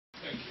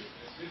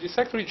the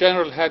Secretary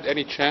General had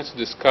any chance to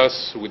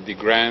discuss with the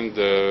Grand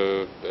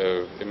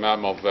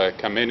Imam of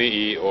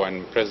Khamenei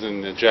and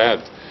President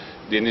Najad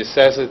the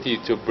necessity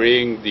to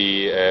bring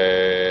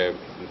the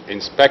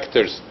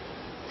inspectors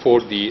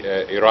for the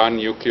Iran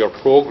nuclear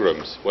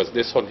programs? Was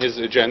this on his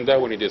agenda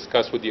when he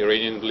discussed with the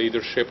Iranian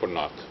leadership or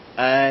not?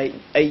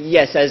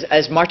 Yes,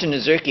 as Martin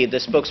Nazirki, the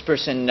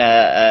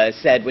spokesperson,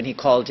 said when he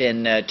called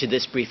in to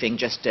this briefing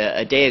just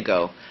a day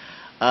ago,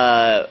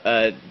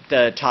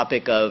 the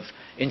topic of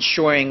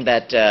ensuring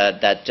that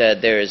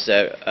there is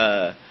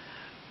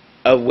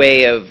a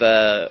way of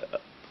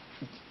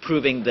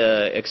proving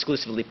the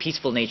exclusively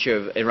peaceful nature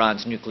of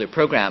Iran's nuclear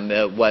program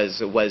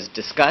was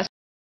discussed.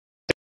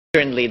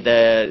 Certainly,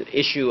 the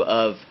issue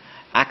of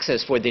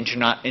access for the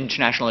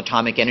International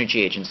Atomic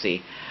Energy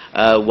Agency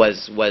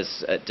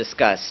was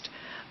discussed.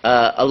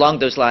 Along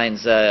those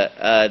lines,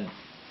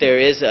 there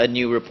is a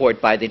new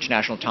report by the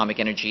International Atomic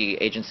Energy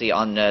Agency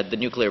on the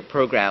nuclear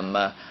program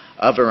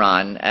of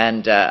Iran,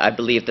 and I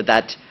believe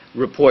that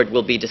report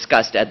will be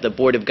discussed at the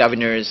Board of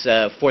Governors'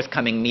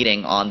 forthcoming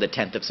meeting on the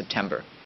 10th of September.